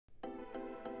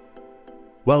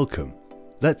Welcome.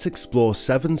 Let's explore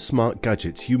 7 smart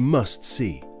gadgets you must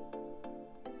see.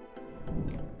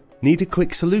 Need a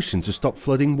quick solution to stop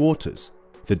flooding waters?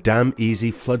 The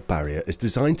DAM-Easy Flood Barrier is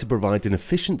designed to provide an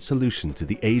efficient solution to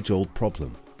the age-old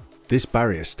problem. This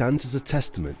barrier stands as a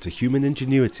testament to human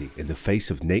ingenuity in the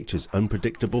face of nature's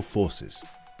unpredictable forces.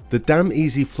 The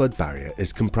DAM-Easy Flood Barrier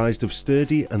is comprised of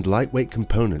sturdy and lightweight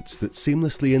components that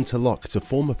seamlessly interlock to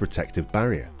form a protective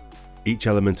barrier. Each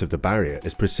element of the barrier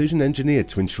is precision engineered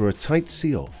to ensure a tight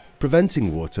seal,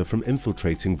 preventing water from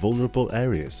infiltrating vulnerable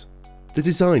areas. The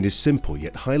design is simple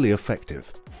yet highly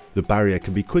effective. The barrier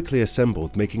can be quickly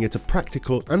assembled, making it a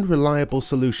practical and reliable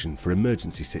solution for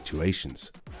emergency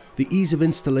situations. The ease of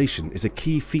installation is a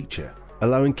key feature,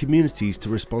 allowing communities to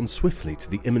respond swiftly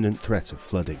to the imminent threat of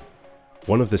flooding.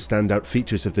 One of the standout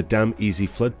features of the DAM-Easy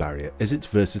Flood Barrier is its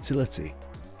versatility.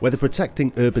 Whether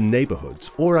protecting urban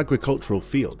neighborhoods or agricultural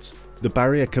fields, the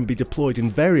barrier can be deployed in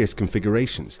various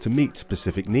configurations to meet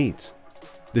specific needs.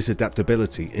 This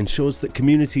adaptability ensures that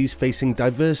communities facing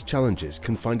diverse challenges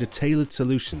can find a tailored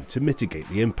solution to mitigate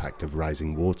the impact of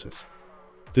rising waters.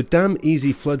 The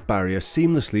DAM-Easy Flood Barrier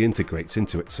seamlessly integrates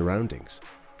into its surroundings.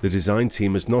 The design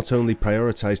team has not only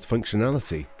prioritized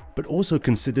functionality, but also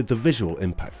considered the visual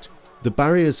impact. The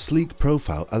barrier's sleek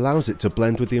profile allows it to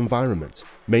blend with the environment,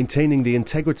 maintaining the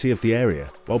integrity of the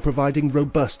area while providing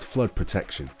robust flood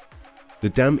protection. The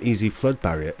DAM-Easy Flood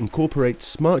Barrier incorporates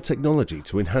smart technology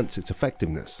to enhance its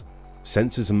effectiveness.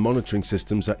 Sensors and monitoring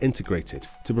systems are integrated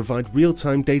to provide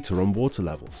real-time data on water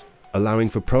levels, allowing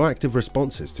for proactive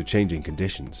responses to changing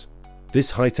conditions.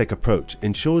 This high-tech approach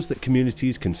ensures that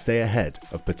communities can stay ahead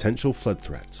of potential flood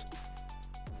threats.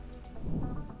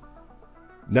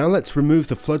 Now let's remove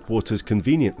the floodwaters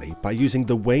conveniently by using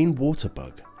the Wayne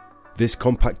WaterBug. This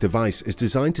compact device is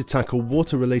designed to tackle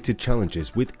water-related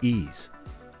challenges with ease.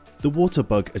 The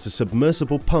WaterBug is a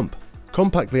submersible pump,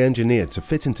 compactly engineered to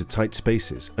fit into tight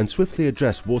spaces and swiftly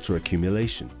address water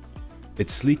accumulation.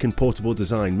 Its sleek and portable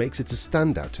design makes it a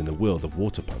standout in the world of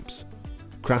water pumps.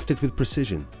 Crafted with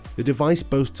precision, the device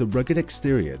boasts a rugged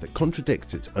exterior that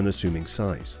contradicts its unassuming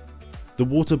size. The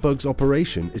WaterBug's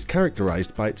operation is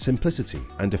characterized by its simplicity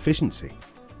and efficiency.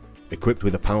 Equipped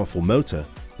with a powerful motor,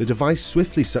 the device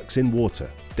swiftly sucks in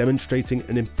water, demonstrating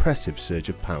an impressive surge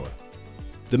of power.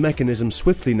 The mechanism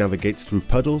swiftly navigates through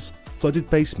puddles, flooded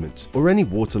basements, or any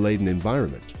water-laden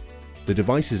environment. The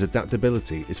device's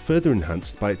adaptability is further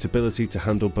enhanced by its ability to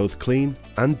handle both clean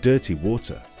and dirty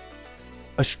water.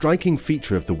 A striking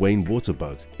feature of the Wayne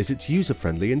WaterBug is its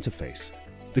user-friendly interface.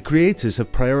 The creators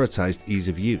have prioritized ease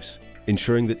of use,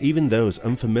 ensuring that even those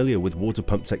unfamiliar with water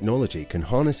pump technology can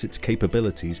harness its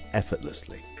capabilities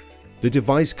effortlessly. The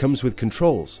device comes with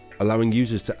controls, allowing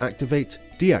users to activate,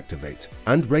 deactivate,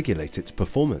 and regulate its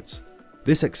performance.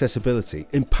 This accessibility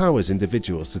empowers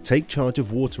individuals to take charge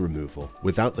of water removal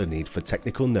without the need for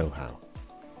technical know-how.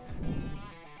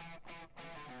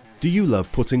 Do you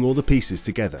love putting all the pieces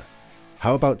together?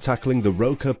 How about tackling the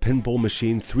Roka Pinball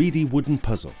Machine 3D wooden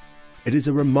puzzle? It is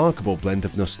a remarkable blend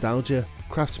of nostalgia,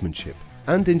 craftsmanship,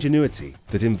 and ingenuity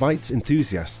that invites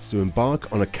enthusiasts to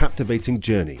embark on a captivating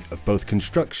journey of both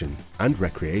construction and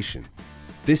recreation.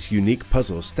 This unique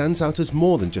puzzle stands out as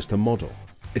more than just a model.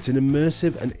 It's an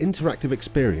immersive and interactive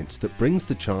experience that brings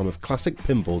the charm of classic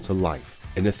pinball to life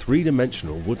in a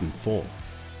 3-dimensional wooden form.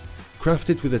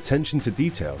 Crafted with attention to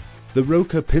detail, the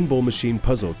Roka Pinball Machine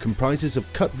puzzle comprises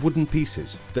of cut wooden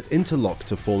pieces that interlock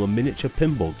to form a miniature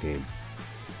pinball game.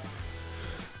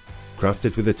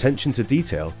 Crafted with attention to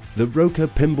detail, the Roka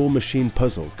Pinball Machine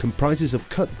puzzle comprises of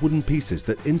cut wooden pieces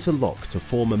that interlock to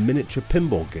form a miniature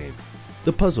pinball game.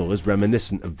 The puzzle is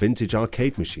reminiscent of vintage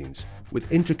arcade machines,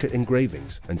 with intricate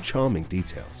engravings and charming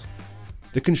details.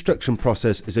 The construction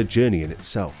process is a journey in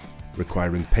itself,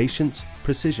 requiring patience,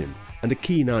 precision, and a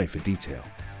keen eye for detail.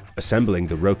 Assembling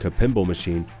the Roka Pinball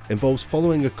Machine involves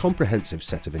following a comprehensive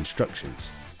set of instructions.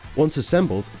 Once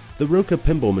assembled, the Roka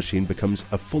Pinball Machine becomes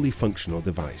a fully functional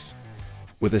device.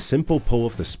 With a simple pull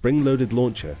of the spring-loaded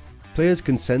launcher, players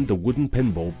can send the wooden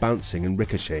pinball bouncing and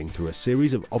ricocheting through a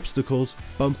series of obstacles,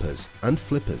 bumpers, and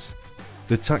flippers.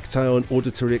 The tactile and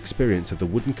auditory experience of the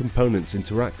wooden components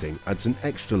interacting adds an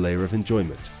extra layer of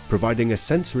enjoyment, providing a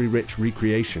sensory-rich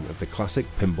recreation of the classic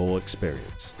pinball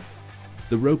experience.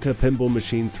 The Roka Pinball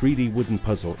Machine 3D wooden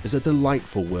puzzle is a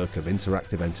delightful work of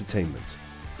interactive entertainment.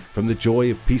 From the joy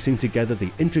of piecing together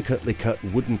the intricately cut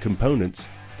wooden components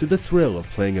to the thrill of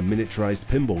playing a miniaturized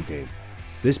pinball game,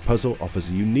 this puzzle offers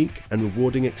a unique and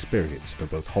rewarding experience for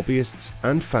both hobbyists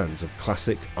and fans of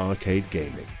classic arcade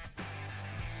gaming.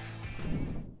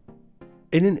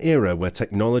 In an era where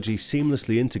technology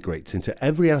seamlessly integrates into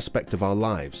every aspect of our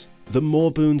lives, the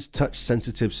Moorboons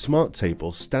touch-sensitive smart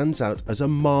table stands out as a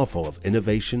marvel of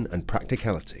innovation and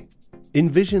practicality.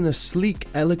 Envision a sleek,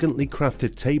 elegantly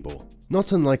crafted table,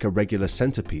 not unlike a regular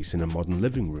centerpiece in a modern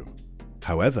living room.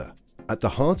 However, at the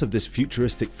heart of this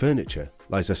futuristic furniture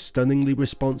lies a stunningly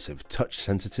responsive,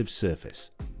 touch-sensitive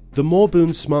surface. The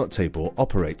Moorboons smart table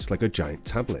operates like a giant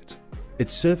tablet.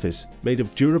 Its surface, made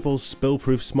of durable,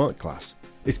 spill-proof smart glass,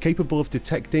 is capable of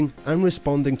detecting and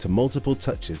responding to multiple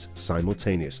touches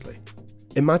simultaneously.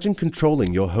 Imagine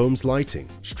controlling your home's lighting,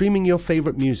 streaming your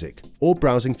favorite music, or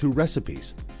browsing through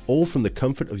recipes, all from the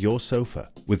comfort of your sofa,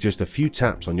 with just a few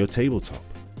taps on your tabletop.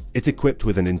 It's equipped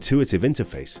with an intuitive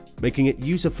interface, making it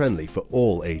user-friendly for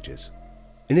all ages.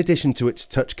 In addition to its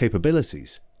touch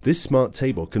capabilities, this smart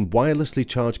table can wirelessly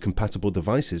charge compatible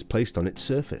devices placed on its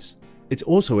surface. It's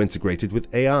also integrated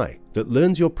with AI that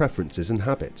learns your preferences and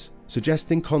habits,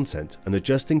 suggesting content and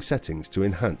adjusting settings to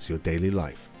enhance your daily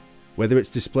life. Whether it's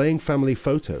displaying family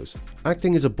photos,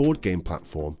 acting as a board game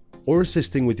platform, or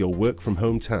assisting with your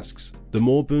work-from-home tasks, the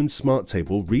Moorboons smart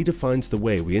table redefines the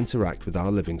way we interact with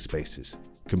our living spaces,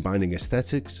 combining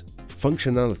aesthetics,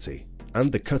 functionality,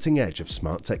 and the cutting edge of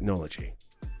smart technology.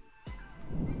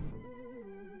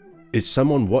 Is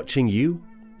someone watching you?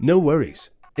 No worries.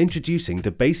 Introducing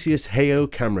the Baseus Heyo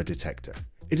Camera Detector.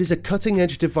 It is a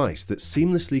cutting-edge device that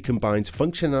seamlessly combines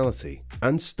functionality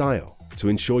and style to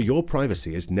ensure your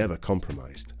privacy is never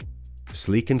compromised.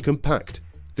 Sleek and compact,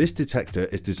 this detector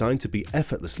is designed to be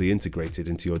effortlessly integrated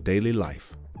into your daily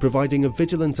life, providing a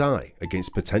vigilant eye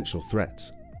against potential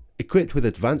threats. Equipped with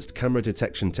advanced camera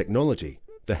detection technology,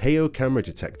 the Heyo Camera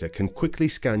Detector can quickly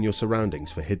scan your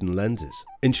surroundings for hidden lenses,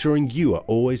 ensuring you are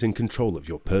always in control of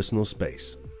your personal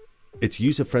space. Its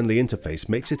user-friendly interface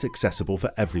makes it accessible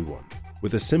for everyone,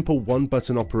 with a simple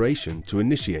one-button operation to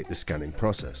initiate the scanning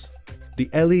process. The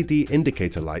LED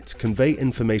indicator lights convey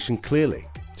information clearly,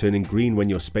 turning green when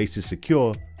your space is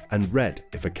secure and red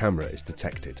if a camera is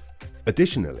detected.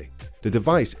 Additionally, the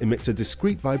device emits a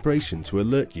discrete vibration to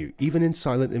alert you even in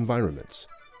silent environments.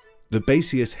 The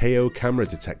Baseus Heyo Camera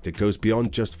Detector goes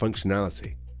beyond just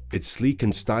functionality. Its sleek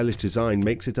and stylish design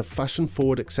makes it a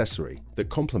fashion-forward accessory that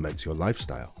complements your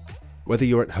lifestyle. Whether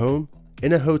you're at home,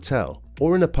 in a hotel,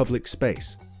 or in a public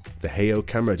space, the Heyo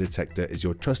Camera Detector is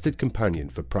your trusted companion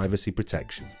for privacy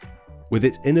protection. With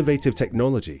its innovative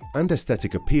technology and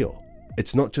aesthetic appeal,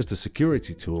 it's not just a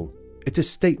security tool, it's a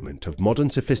statement of modern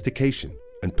sophistication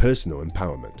and personal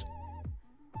empowerment.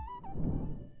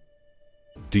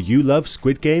 Do you love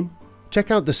Squid Game? Check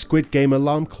out the Squid Game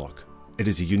Alarm Clock. It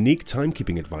is a unique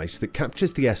timekeeping device that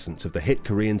captures the essence of the hit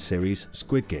Korean series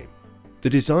Squid Game. The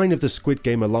design of the Squid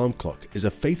Game alarm clock is a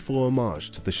faithful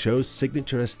homage to the show's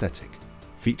signature aesthetic,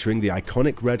 featuring the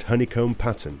iconic red honeycomb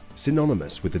pattern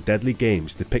synonymous with the deadly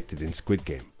games depicted in Squid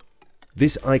Game.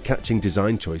 This eye-catching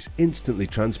design choice instantly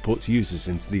transports users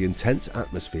into the intense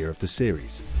atmosphere of the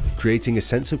series, creating a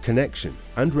sense of connection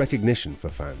and recognition for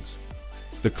fans.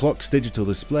 The clock's digital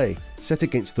display, set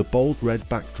against the bold red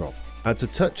backdrop, adds a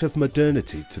touch of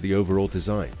modernity to the overall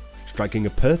design, striking a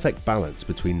perfect balance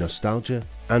between nostalgia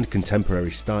and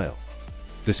contemporary style.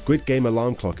 The Squid Game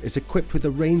alarm clock is equipped with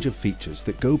a range of features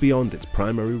that go beyond its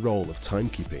primary role of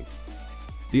timekeeping.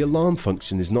 The alarm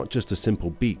function is not just a simple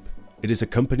beep, it is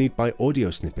accompanied by audio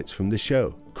snippets from the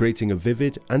show, creating a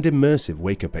vivid and immersive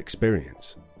wake-up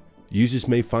experience. Users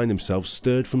may find themselves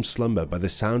stirred from slumber by the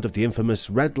sound of the infamous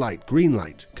red light, green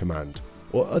light command,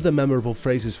 or other memorable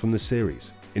phrases from the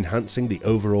series, enhancing the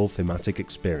overall thematic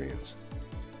experience.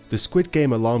 The Squid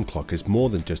Game alarm clock is more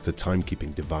than just a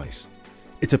timekeeping device.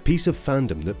 It's a piece of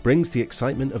fandom that brings the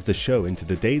excitement of the show into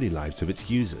the daily lives of its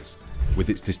users. With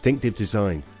its distinctive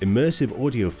design, immersive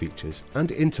audio features, and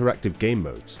interactive game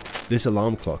modes, this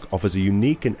alarm clock offers a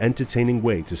unique and entertaining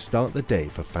way to start the day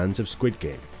for fans of Squid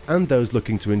Game and those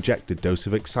looking to inject a dose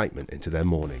of excitement into their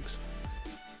mornings.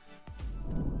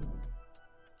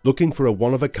 Looking for a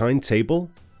one-of-a-kind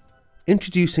table?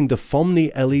 Introducing the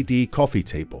Fomni LED Coffee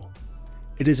Table.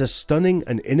 It is a stunning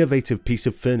and innovative piece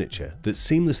of furniture that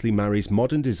seamlessly marries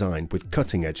modern design with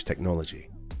cutting-edge technology.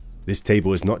 This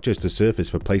table is not just a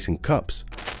surface for placing cups,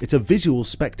 it's a visual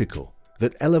spectacle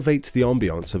that elevates the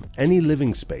ambiance of any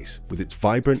living space with its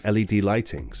vibrant LED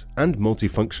lightings and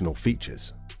multifunctional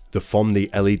features. The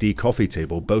Fomni LED Coffee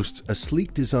Table boasts a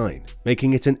sleek design,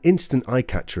 making it an instant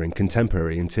eye-catcher in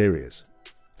contemporary interiors.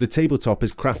 The tabletop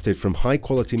is crafted from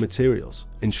high-quality materials,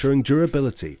 ensuring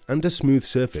durability and a smooth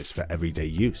surface for everyday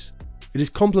use. It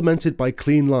is complemented by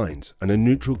clean lines and a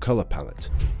neutral color palette,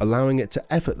 allowing it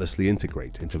to effortlessly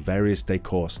integrate into various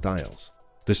decor styles.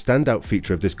 The standout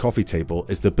feature of this coffee table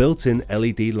is the built-in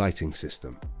LED lighting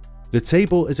system. The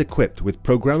table is equipped with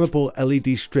programmable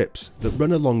LED strips that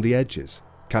run along the edges,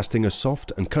 casting a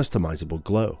soft and customizable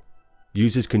glow.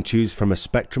 Users can choose from a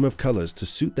spectrum of colors to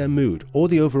suit their mood or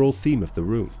the overall theme of the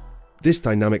room. This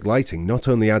dynamic lighting not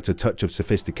only adds a touch of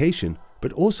sophistication,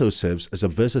 but also serves as a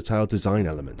versatile design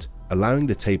element, allowing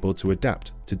the table to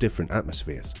adapt to different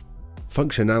atmospheres.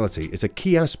 Functionality is a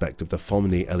key aspect of the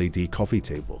Fomni LED coffee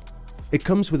table. It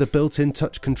comes with a built-in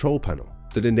touch control panel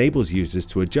that enables users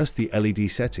to adjust the LED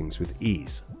settings with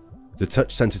ease. The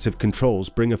touch-sensitive controls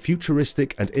bring a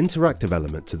futuristic and interactive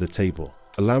element to the table,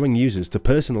 allowing users to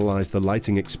personalize the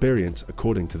lighting experience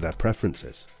according to their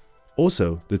preferences.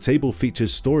 Also, the table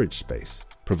features storage space,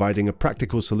 providing a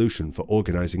practical solution for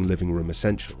organizing living room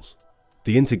essentials.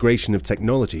 The integration of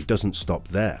technology doesn't stop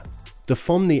there. The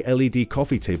Fomni LED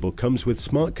coffee table comes with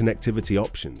smart connectivity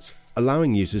options,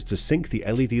 allowing users to sync the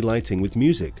LED lighting with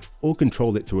music or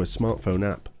control it through a smartphone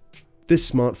app. This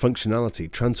smart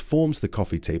functionality transforms the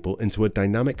coffee table into a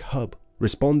dynamic hub,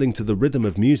 responding to the rhythm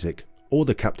of music or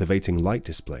the captivating light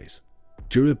displays.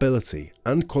 Durability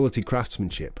and quality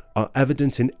craftsmanship are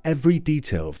evident in every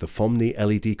detail of the Fomni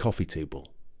LED coffee table.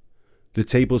 The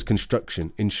table's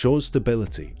construction ensures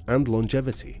stability and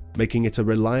longevity, making it a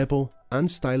reliable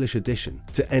and stylish addition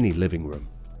to any living room.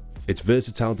 Its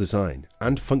versatile design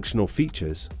and functional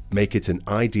features make it an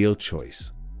ideal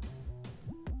choice.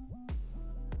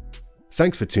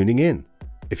 Thanks for tuning in.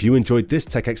 If you enjoyed this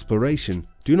tech exploration,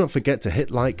 do not forget to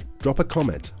hit like, drop a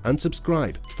comment, and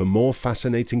subscribe for more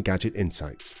fascinating gadget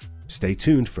insights. Stay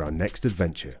tuned for our next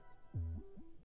adventure.